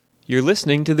You're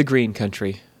listening to The Green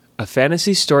Country, a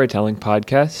fantasy storytelling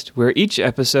podcast where each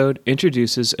episode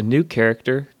introduces a new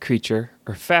character, creature,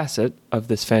 or facet of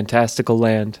this fantastical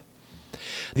land.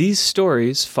 These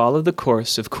stories follow the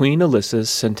course of Queen Alyssa's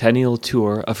centennial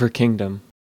tour of her kingdom.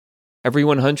 Every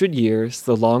 100 years,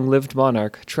 the long-lived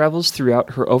monarch travels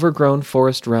throughout her overgrown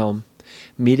forest realm,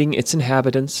 meeting its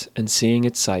inhabitants and seeing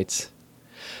its sights.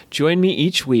 Join me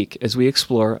each week as we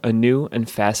explore a new and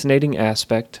fascinating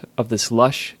aspect of this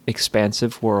lush,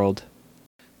 expansive world.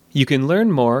 You can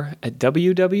learn more at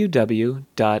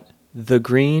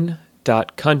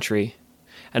www.thegreen.country,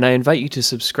 and I invite you to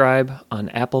subscribe on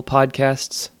Apple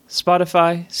Podcasts,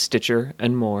 Spotify, Stitcher,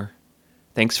 and more.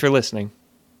 Thanks for listening.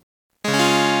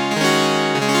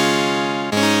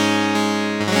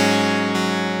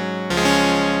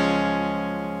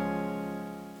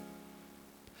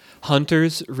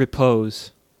 Hunter's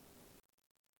Repose.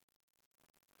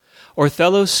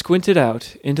 Othello squinted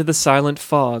out into the silent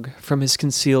fog from his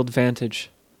concealed vantage.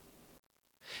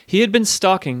 He had been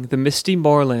stalking the misty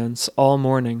moorlands all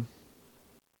morning.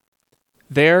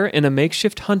 There, in a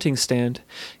makeshift hunting stand,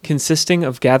 consisting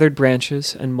of gathered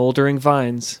branches and moldering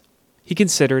vines, he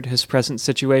considered his present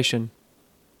situation.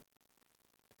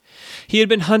 He had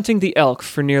been hunting the elk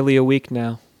for nearly a week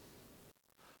now.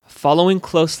 Following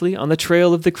closely on the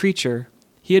trail of the creature,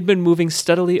 he had been moving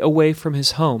steadily away from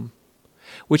his home,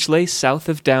 which lay south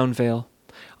of Downvale,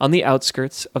 on the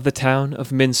outskirts of the town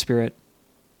of Minspirit.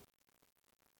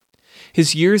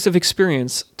 His years of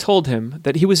experience told him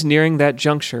that he was nearing that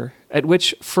juncture at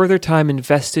which further time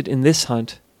invested in this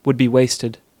hunt would be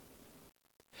wasted.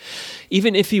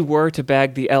 Even if he were to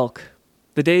bag the elk,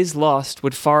 the days lost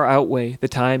would far outweigh the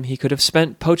time he could have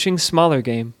spent poaching smaller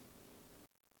game.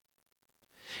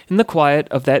 In the quiet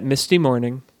of that misty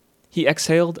morning, he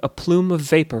exhaled a plume of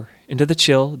vapor into the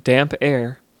chill, damp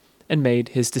air and made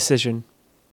his decision.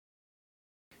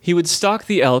 He would stalk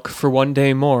the elk for one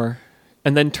day more,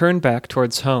 and then turn back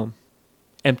towards home,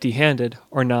 empty-handed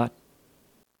or not.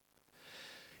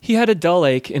 He had a dull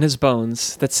ache in his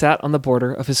bones that sat on the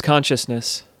border of his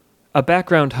consciousness, a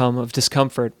background hum of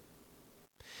discomfort.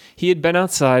 He had been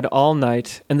outside all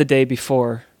night and the day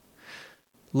before.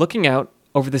 Looking out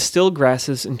over the still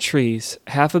grasses and trees,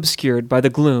 half obscured by the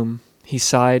gloom, he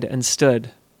sighed and stood,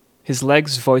 his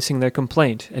legs voicing their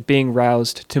complaint at being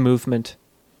roused to movement.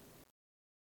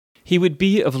 He would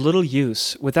be of little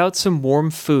use without some warm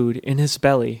food in his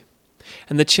belly,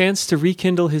 and the chance to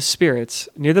rekindle his spirits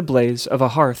near the blaze of a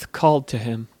hearth called to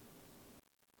him.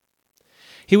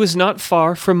 He was not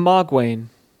far from Mogwayne,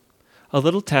 a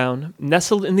little town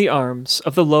nestled in the arms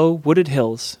of the low wooded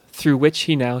hills through which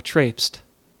he now traipsed.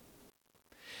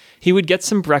 He would get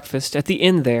some breakfast at the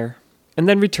inn there, and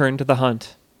then return to the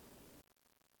hunt.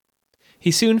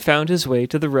 He soon found his way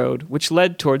to the road which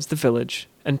led towards the village,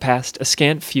 and passed a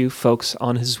scant few folks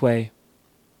on his way.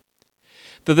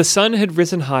 Though the sun had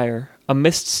risen higher, a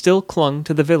mist still clung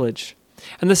to the village,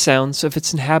 and the sounds of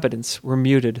its inhabitants were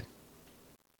muted.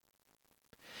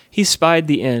 He spied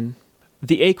the inn,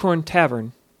 the Acorn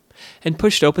Tavern, and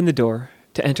pushed open the door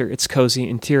to enter its cozy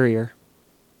interior.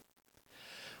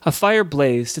 A fire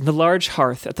blazed in the large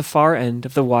hearth at the far end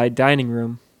of the wide dining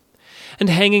room, and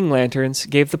hanging lanterns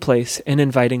gave the place an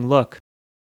inviting look,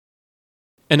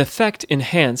 an effect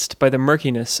enhanced by the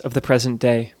murkiness of the present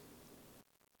day.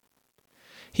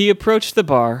 He approached the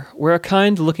bar where a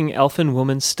kind-looking elfin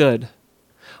woman stood,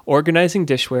 organizing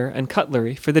dishware and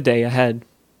cutlery for the day ahead.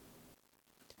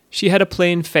 She had a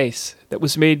plain face that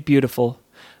was made beautiful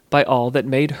by all that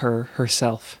made her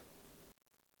herself.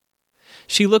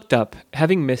 She looked up,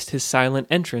 having missed his silent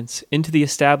entrance into the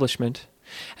establishment,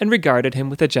 and regarded him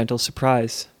with a gentle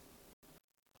surprise.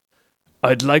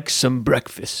 "I'd like some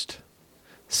breakfast,"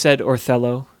 said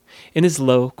Othello, in his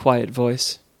low, quiet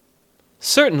voice.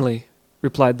 "Certainly,"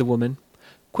 replied the woman,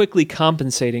 quickly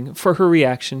compensating for her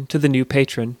reaction to the new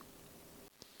patron.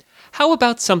 "How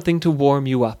about something to warm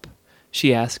you up?"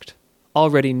 she asked,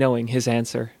 already knowing his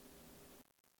answer.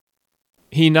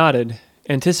 He nodded,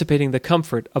 anticipating the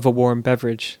comfort of a warm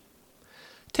beverage.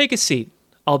 "Take a seat.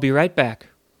 I'll be right back."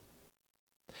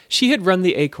 She had run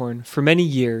the Acorn for many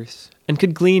years and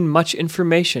could glean much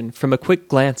information from a quick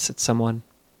glance at someone.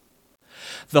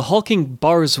 The hulking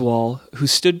Barswall who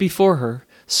stood before her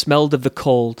smelled of the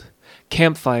cold,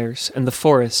 campfires, and the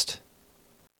forest.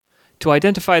 To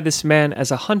identify this man as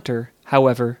a hunter,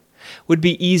 however, would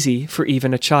be easy for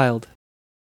even a child.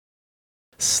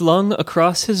 Slung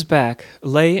across his back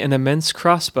lay an immense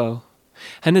crossbow,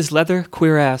 and his leather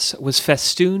cuirass was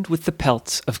festooned with the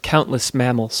pelts of countless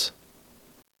mammals.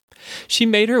 She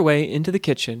made her way into the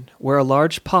kitchen, where a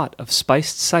large pot of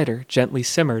spiced cider gently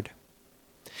simmered.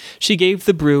 She gave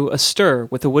the brew a stir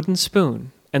with a wooden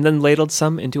spoon, and then ladled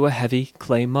some into a heavy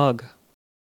clay mug.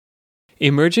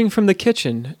 Emerging from the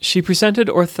kitchen, she presented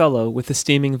Othello with the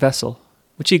steaming vessel,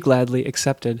 which he gladly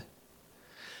accepted.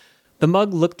 The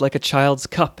mug looked like a child's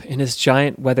cup in his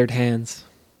giant weathered hands.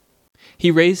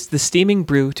 He raised the steaming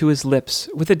brew to his lips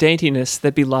with a daintiness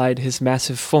that belied his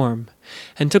massive form,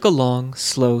 and took a long,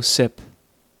 slow sip.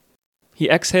 He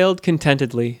exhaled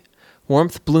contentedly,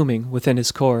 warmth blooming within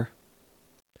his core.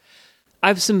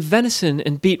 "I've some venison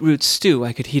and beetroot stew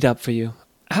I could heat up for you.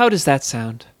 How does that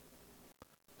sound?"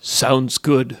 "Sounds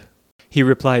good," he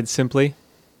replied simply.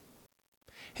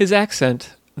 His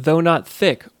accent, though not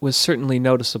thick, was certainly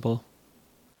noticeable.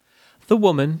 The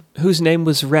woman, whose name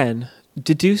was Wren,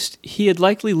 deduced he had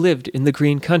likely lived in the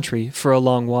green country for a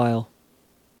long while.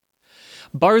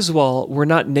 Barswal were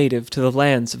not native to the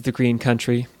lands of the green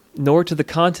country, nor to the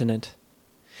continent.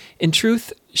 In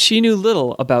truth, she knew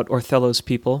little about Othello's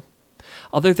people,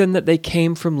 other than that they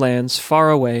came from lands far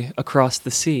away across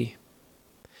the sea.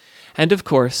 And of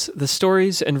course, the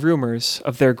stories and rumors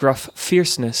of their gruff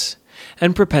fierceness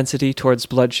and propensity towards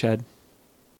bloodshed.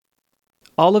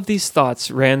 All of these thoughts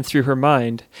ran through her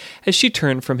mind as she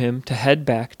turned from him to head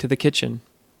back to the kitchen.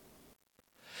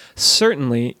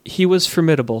 Certainly, he was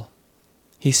formidable.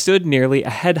 He stood nearly a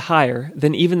head higher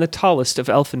than even the tallest of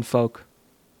elfin folk.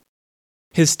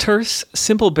 His terse,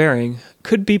 simple bearing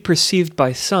could be perceived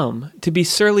by some to be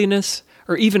surliness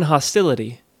or even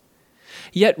hostility.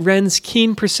 Yet Wren's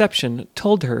keen perception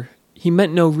told her he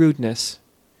meant no rudeness.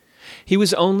 He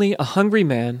was only a hungry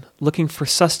man looking for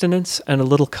sustenance and a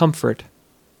little comfort.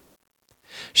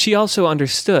 She also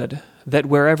understood that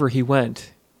wherever he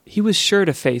went, he was sure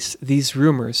to face these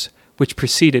rumors which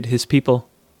preceded his people.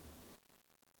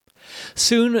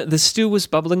 Soon the stew was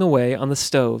bubbling away on the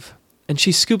stove, and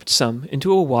she scooped some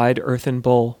into a wide earthen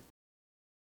bowl.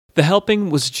 The helping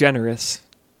was generous,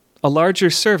 a larger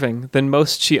serving than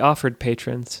most she offered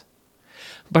patrons.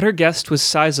 But her guest was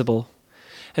sizable,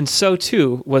 and so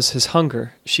too was his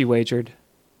hunger, she wagered.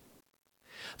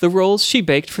 The rolls she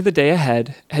baked for the day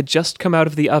ahead had just come out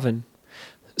of the oven,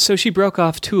 so she broke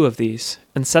off 2 of these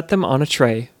and set them on a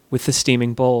tray with the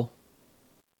steaming bowl.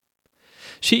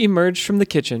 She emerged from the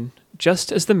kitchen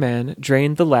just as the man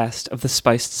drained the last of the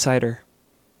spiced cider.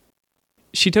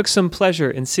 She took some pleasure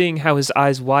in seeing how his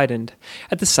eyes widened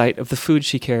at the sight of the food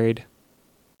she carried.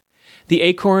 The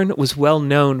acorn was well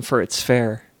known for its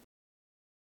fare.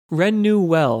 Wren knew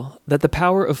well that the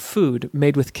power of food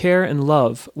made with care and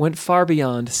love went far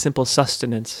beyond simple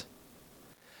sustenance.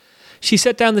 She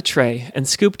set down the tray and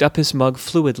scooped up his mug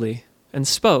fluidly, and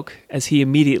spoke as he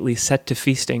immediately set to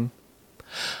feasting.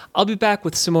 "I'll be back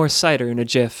with some more cider in a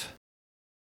jiff."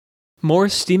 More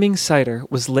steaming cider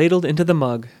was ladled into the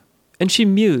mug, and she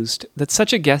mused that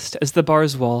such a guest as the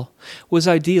Barswal was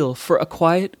ideal for a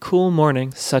quiet, cool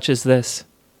morning such as this.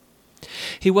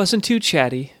 He wasn't too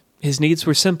chatty, his needs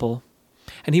were simple,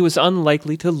 and he was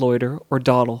unlikely to loiter or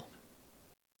dawdle.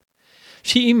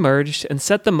 She emerged and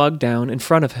set the mug down in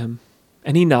front of him,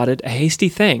 and he nodded a hasty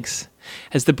thanks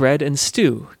as the bread and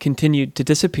stew continued to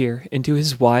disappear into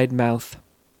his wide mouth.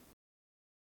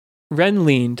 Wren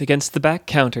leaned against the back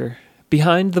counter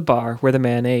behind the bar where the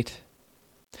man ate.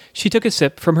 She took a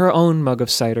sip from her own mug of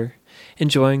cider,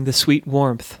 enjoying the sweet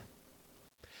warmth.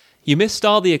 "You missed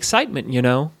all the excitement, you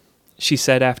know," she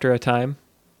said after a time.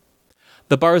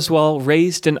 The Barswal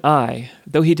raised an eye,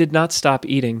 though he did not stop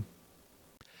eating.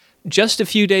 "Just a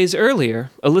few days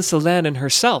earlier, Alyssa Lannon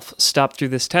herself stopped through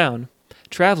this town,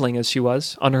 traveling as she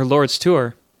was, on her lord's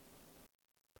tour."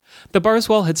 The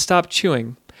Barswal had stopped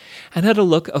chewing, and had a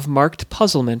look of marked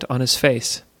puzzlement on his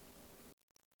face.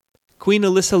 "Queen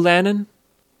Alyssa Lannon?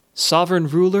 Sovereign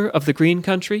ruler of the green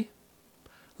country?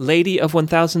 Lady of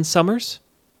 1,000 summers?"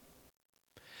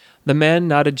 The man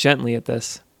nodded gently at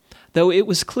this, though it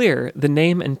was clear the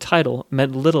name and title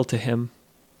meant little to him.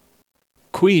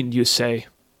 "Queen, you say?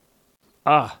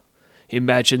 Ah,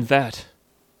 imagine that."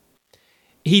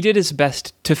 He did his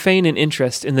best to feign an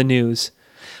interest in the news,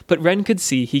 but Wren could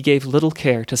see he gave little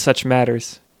care to such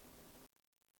matters.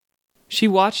 She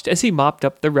watched as he mopped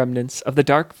up the remnants of the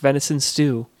dark venison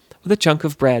stew with a chunk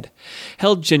of bread,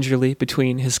 held gingerly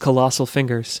between his colossal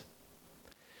fingers.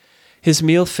 His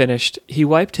meal finished, he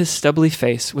wiped his stubbly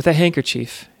face with a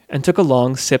handkerchief and took a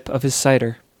long sip of his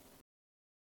cider.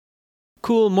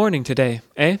 "Cool morning today,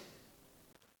 eh?"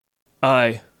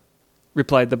 "Aye,"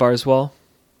 replied the Barswal.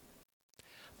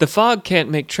 "The fog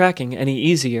can't make tracking any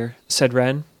easier," said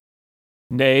Wren.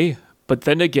 "Nay, but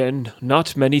then again,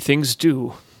 not many things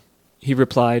do," he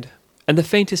replied, and the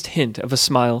faintest hint of a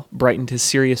smile brightened his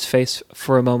serious face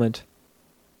for a moment.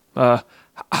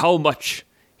 How much?"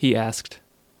 he asked.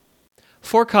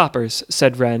 4 coppers,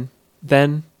 said Wren.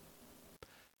 Then,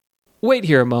 wait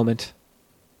here a moment.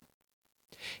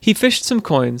 He fished some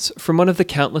coins from one of the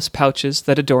countless pouches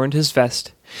that adorned his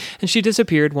vest, and she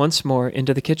disappeared once more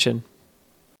into the kitchen.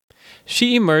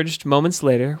 She emerged moments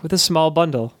later with a small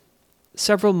bundle,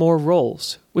 several more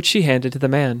rolls, which she handed to the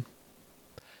man.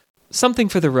 Something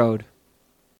for the road.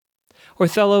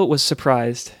 Othello was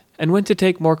surprised, and went to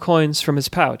take more coins from his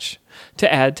pouch,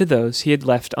 to add to those he had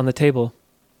left on the table.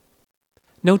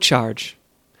 No charge.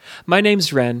 My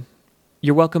name's Wren.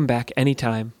 You're welcome back any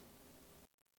time.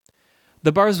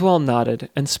 The Barswell nodded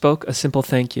and spoke a simple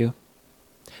thank you.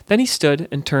 Then he stood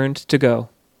and turned to go.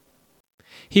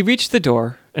 He reached the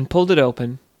door and pulled it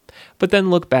open, but then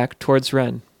looked back towards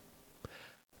Wren.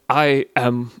 I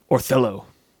am Othello.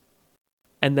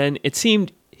 And then it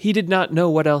seemed he did not know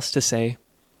what else to say,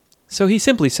 so he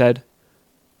simply said,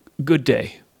 Good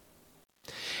day.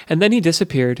 And then he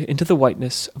disappeared into the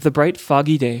whiteness of the bright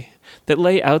foggy day that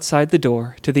lay outside the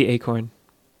door to the Acorn.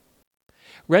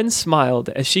 Wren smiled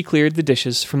as she cleared the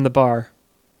dishes from the bar.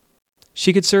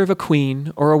 She could serve a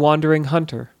queen or a wandering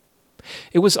hunter.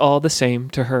 It was all the same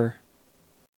to her.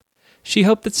 She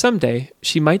hoped that someday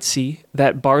she might see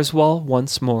that Barswell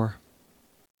once more.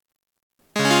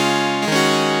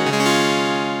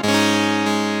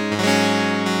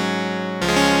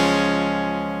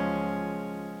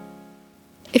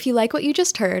 If you like what you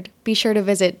just heard, be sure to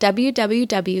visit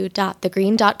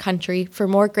www.thegreen.country for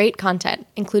more great content,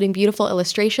 including beautiful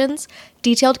illustrations,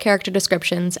 detailed character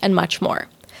descriptions, and much more.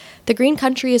 The Green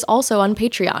Country is also on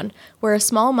Patreon, where a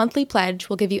small monthly pledge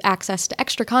will give you access to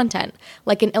extra content,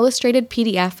 like an illustrated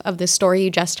PDF of the story you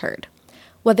just heard.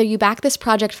 Whether you back this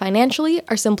project financially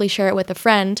or simply share it with a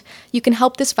friend, you can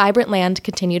help this vibrant land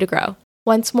continue to grow.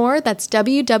 Once more, that's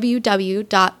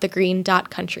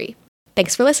www.thegreen.country.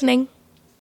 Thanks for listening.